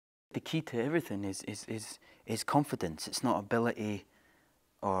The key to everything is confidence. It's not ability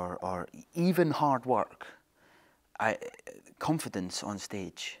or even hard work. Confidence on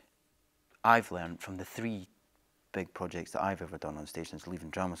stage, I've learned from the 3 big projects that I've ever done on stage since leaving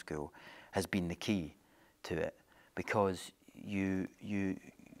drama school, has been the key to it, because you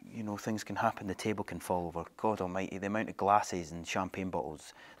know, things can happen, the table can fall over. God almighty, the amount of glasses and champagne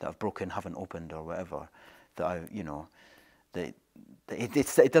bottles that I've broken, haven't opened or whatever, that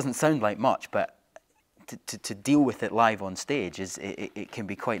it doesn't sound like much, but to deal with it live on stage it can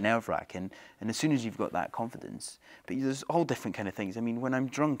be quite nerve-wracking. And as soon as you've got that confidence, but there's all different kind of things. I mean, when I'm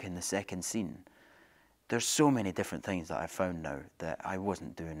drunk in the second scene, there's so many different things that I've found now that I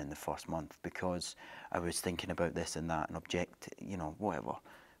wasn't doing in the first month, because I was thinking about this and that and whatever.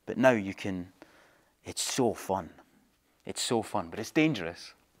 But now you can, it's so fun. It's so fun, but it's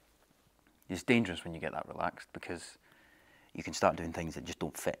dangerous. It's dangerous when you get that relaxed, because you can start doing things that just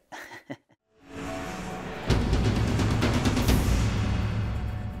don't fit.